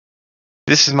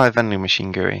This is my vending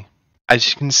machine GUI. As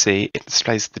you can see, it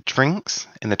displays the drinks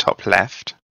in the top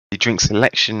left, the drink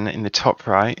selection in the top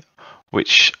right,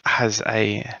 which has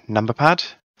a number pad,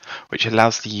 which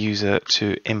allows the user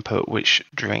to input which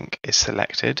drink is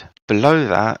selected. Below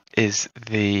that is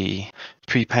the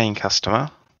prepaying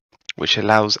customer, which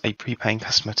allows a prepaying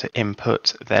customer to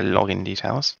input their login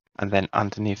details. And then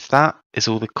underneath that is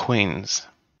all the coins.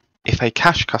 If a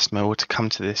cash customer were to come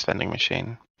to this vending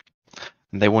machine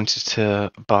and they wanted to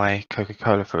buy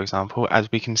Coca-Cola, for example, as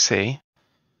we can see,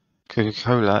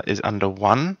 Coca-Cola is under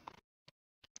 1.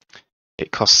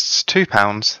 It costs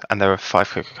 £2 and there are 5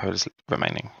 Coca-Colas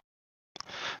remaining.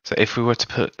 So if we were to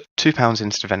put £2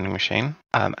 into the vending machine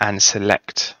and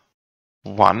select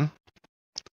 1,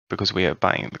 because we are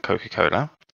buying the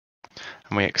Coca-Cola,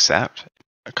 and we accept,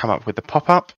 come up with a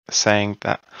pop-up saying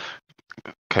that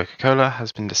Coca-Cola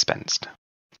has been dispensed.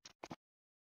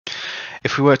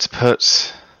 If we were to put,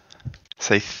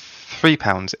 say,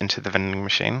 £3 into the vending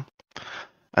machine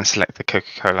and select the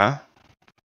Coca-Cola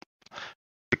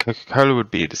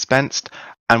would be dispensed,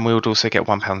 and we would also get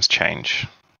 £1 change.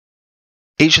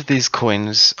 Each of these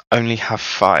coins only have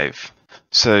 5.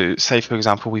 So say, for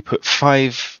example, we put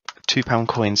 5 £2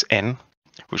 coins in,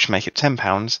 which make it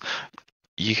 £10.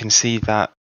 You can see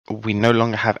that we no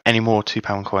longer have any more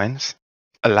 £2 coins,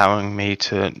 allowing me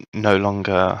to no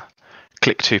longer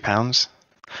click £2.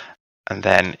 And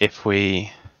then if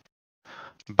we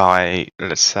buy,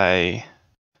 let's say,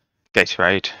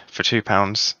 Gatorade for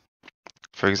 £2,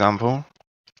 for example,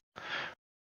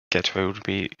 Gatorade would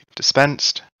be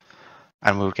dispensed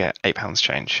and we'll get £8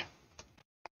 change.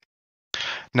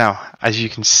 Now, as you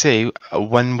can see,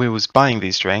 when we was buying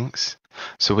these drinks,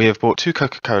 so we have bought 2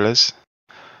 Coca-Colas,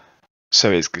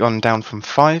 so it's gone down from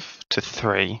 5 to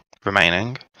 3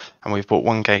 remaining, and we've bought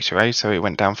 1 Gatorade, so it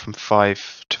went down from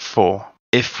 5 to 4.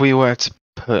 If we were to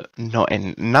put not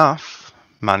enough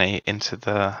money into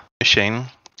the machine,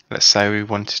 let's say we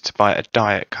wanted to buy a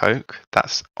Diet Coke,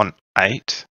 that's on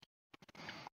 8.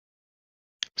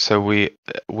 So we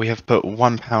have put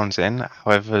 £1 in,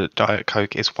 however Diet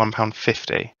Coke is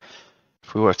 £1.50.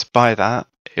 If we were to buy that,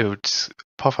 it would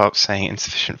pop up saying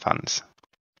insufficient funds.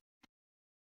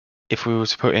 If we were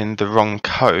to put in the wrong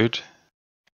code,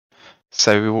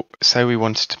 so say we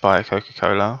wanted to buy a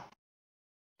Coca-Cola,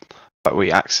 but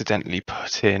we accidentally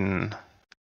put in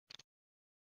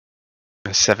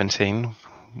a 17,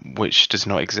 which does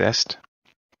not exist,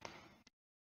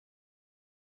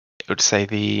 it would say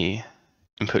the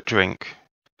input drink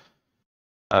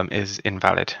is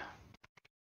invalid.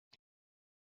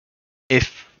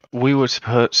 If we were to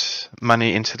put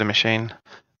money into the machine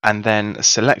and then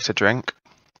select a drink,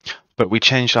 but we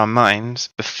changed our minds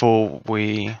before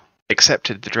we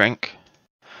accepted the drink,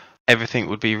 everything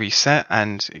would be reset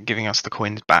and giving us the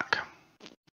coins back.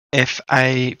 If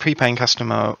a prepaying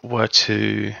customer were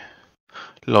to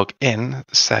log in,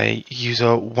 say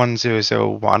user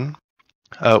 1001,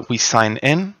 we sign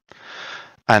in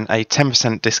and a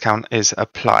 10% discount is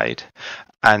applied.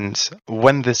 And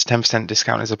when this 10%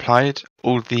 discount is applied,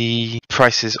 all the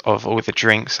prices of all the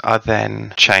drinks are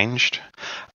then changed,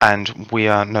 and we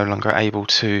are no longer able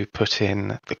to put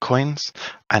in the coins,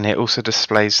 and it also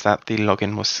displays that the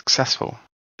login was successful.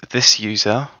 This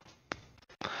user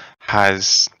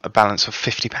has a balance of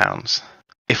 £50.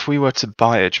 If we were to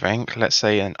buy a drink, let's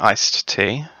say an iced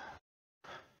tea,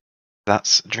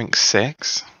 that's drink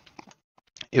 6,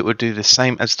 it would do the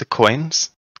same as the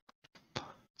coins.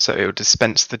 So it would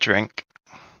dispense the drink,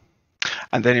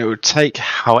 and then it would take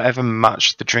however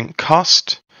much the drink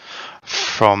cost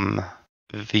from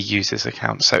the user's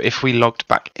account. So if we logged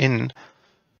back in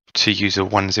to user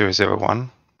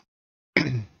 1001,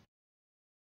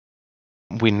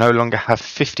 we no longer have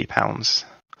 £50.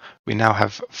 We now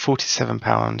have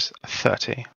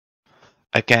 £47.30.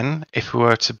 Again, if we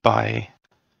were to buy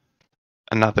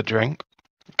another drink,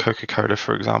 Coca-Cola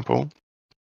for example,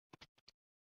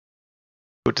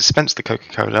 would dispense the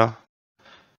Coca-Cola,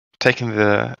 taking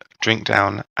the drink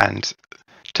down and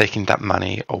taking that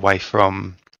money away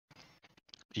from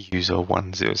user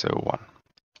 1001.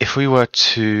 If we were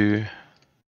to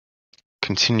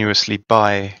continuously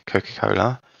buy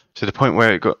Coca-Cola to the point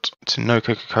where it got to no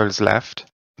Coca-Colas left,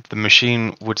 the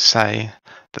machine would say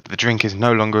that the drink is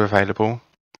no longer available,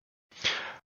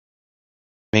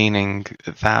 meaning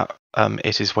that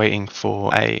it is waiting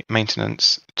for a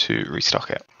maintenance to restock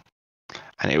it.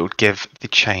 And it would give the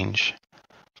change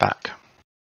back.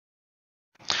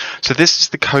 So this is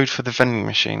the code for the vending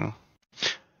machine.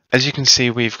 As you can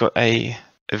see, we've got a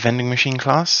vending machine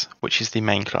class, which is the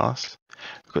main class.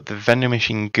 We've got the vending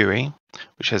machine GUI,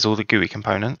 which has all the GUI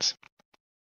components.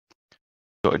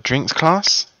 We've got a drinks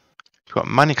class, we've got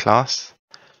a money class,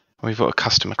 and we've got a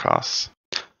customer class.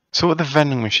 So what the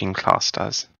vending machine class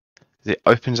does is it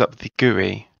opens up the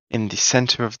GUI in the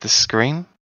center of the screen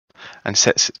and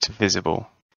sets it to visible.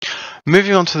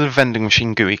 Moving on to the vending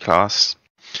machine GUI class,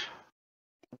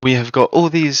 we have got all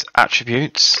these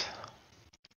attributes,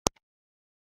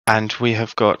 and we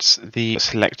have got the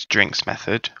select drinks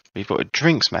method. We've got a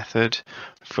drinks method,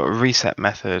 we've got a reset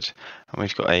method, and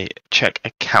we've got a check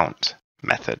account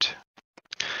method.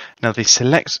 Now the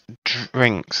select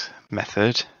drinks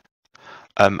method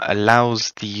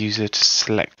allows the user to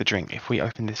select the drink. If we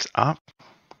open this up,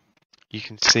 you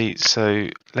can see, so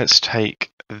let's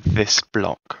take this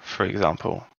block for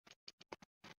example.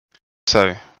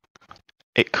 So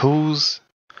it calls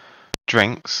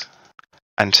drinks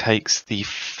and takes the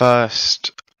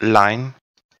first line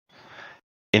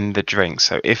in the drink.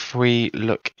 So if we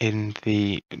look in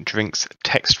the drinks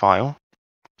text file,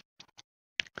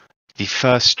 the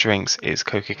first drinks is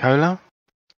Coca-Cola.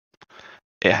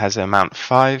 It has an amount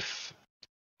 5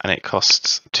 and it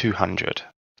costs 200.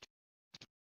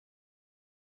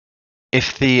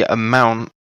 If the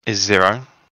amount is 0,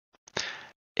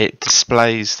 it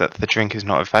displays that the drink is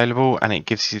not available and it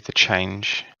gives you the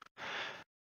change.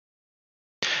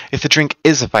 If the drink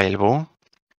is available,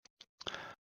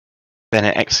 then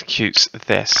it executes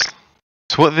this.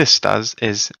 So what this does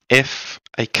is if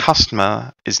a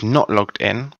customer is not logged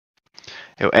in,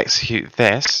 it will execute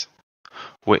this,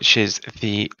 which is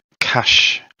the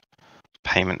cash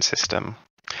payment system.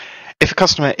 If a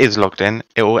customer is logged in,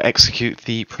 it will execute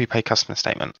the prepaid customer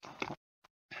statement.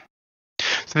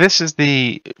 So this is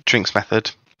the drinks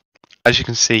method. As you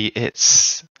can see,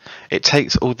 it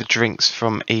takes all the drinks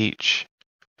from each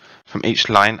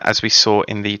line, as we saw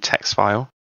in the text file.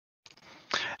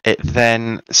 It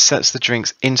then sets the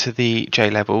drinks into the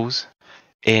JLabels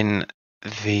in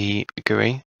the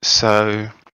GUI. So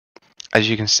as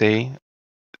you can see,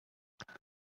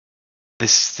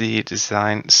 this is the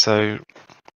design. So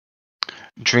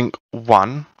drink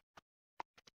 1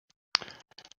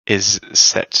 is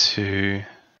set to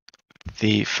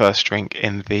the first drink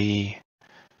in the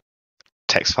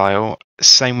text file,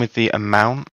 same with the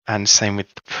amount and same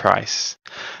with the price.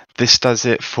 This does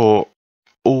it for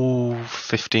all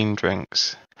 15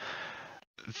 drinks.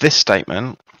 This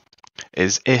statement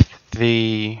is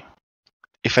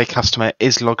if a customer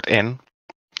is logged in,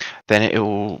 then it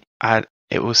will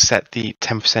set the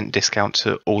 10% discount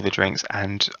to all the drinks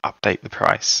and update the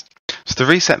price. So the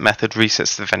reset method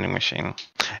resets the vending machine.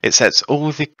 It sets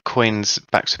all the coins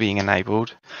back to being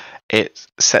enabled. It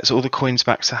sets all the coins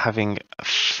back to having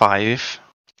 5,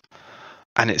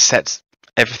 and it sets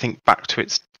everything back to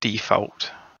its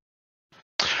default.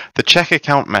 The check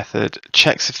account method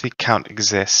checks if the account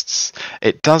exists.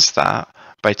 It does that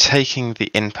by taking the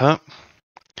input,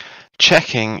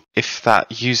 checking if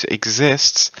that user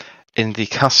exists in the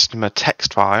customer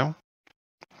text file.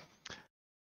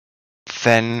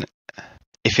 Then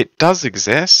if it does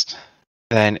exist,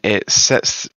 then it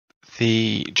sets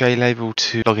the JLabel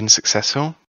to login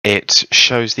successful. It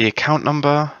shows the account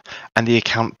number and the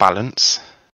account balance.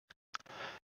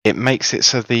 It makes it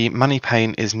so the money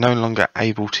pane is no longer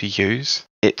able to use.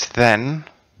 It then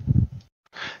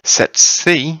sets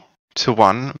C to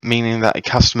 1, meaning that a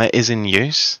customer is in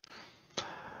use.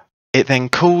 It then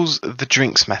calls the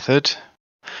drinks method,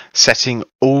 setting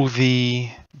all the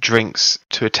drinks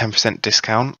to a 10%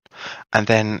 discount, and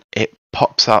then it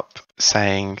pops up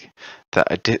saying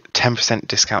that a 10%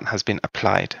 discount has been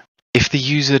applied. If the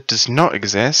user does not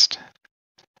exist,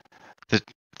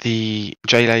 the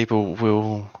JLabel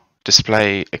will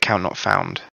display account not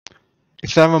found.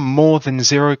 If there are more than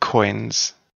 0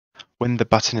 coins when the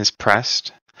button is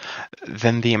pressed,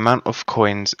 then the amount of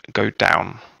coins go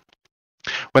down.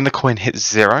 When the coin hits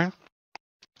 0,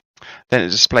 then it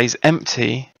displays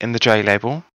empty in the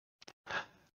JLabel,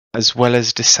 as well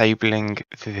as disabling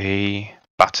the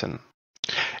button.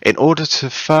 In order to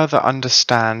further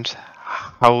understand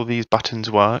how these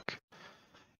buttons work,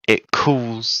 it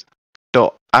calls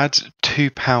 .add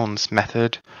 £2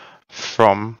 method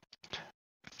from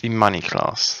the money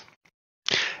class.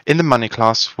 In the money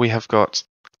class, we have got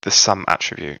the sum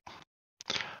attribute.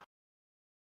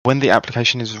 When the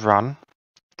application is run,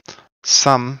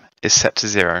 sum is set to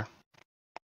 0.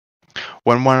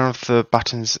 When one of the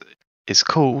buttons is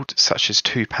called, such as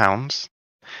 £2,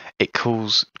 it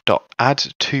calls .add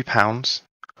 £2,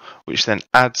 which then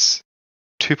adds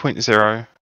 2.0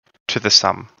 to the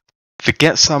sum. The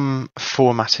getSum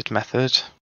formatted method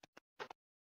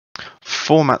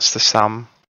formats the sum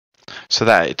so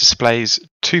that it displays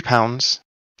 £2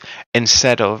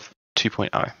 instead of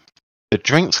 2.0. The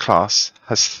drinks class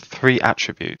has 3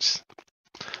 attributes.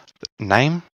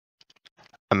 name,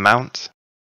 amount,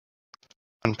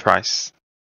 and price,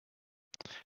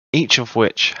 each of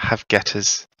which have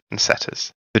getters and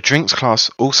setters. The drinks class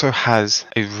also has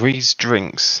a reads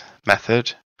drinks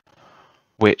method,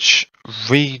 which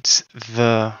reads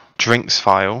the drinks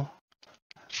file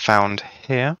found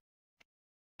here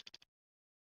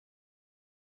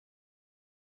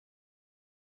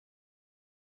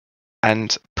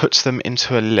and puts them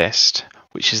into a list,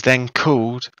 which is then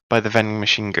called by the vending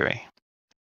machine GUI.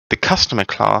 The customer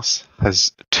class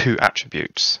has two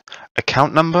attributes,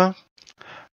 account number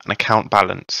and account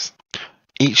balance,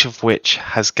 each of which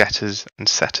has getters and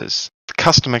setters. The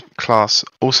customer class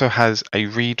also has a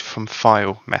read from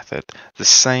file method, the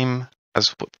same as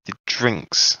what the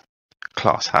drinks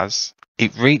class has.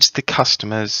 It reads the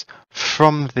customers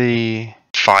from the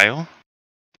file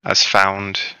as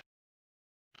found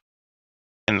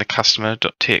in the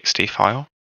customer.txt file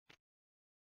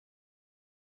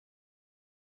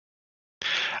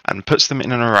and puts them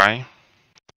in an array,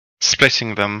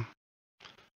 splitting them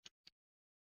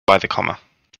by the comma.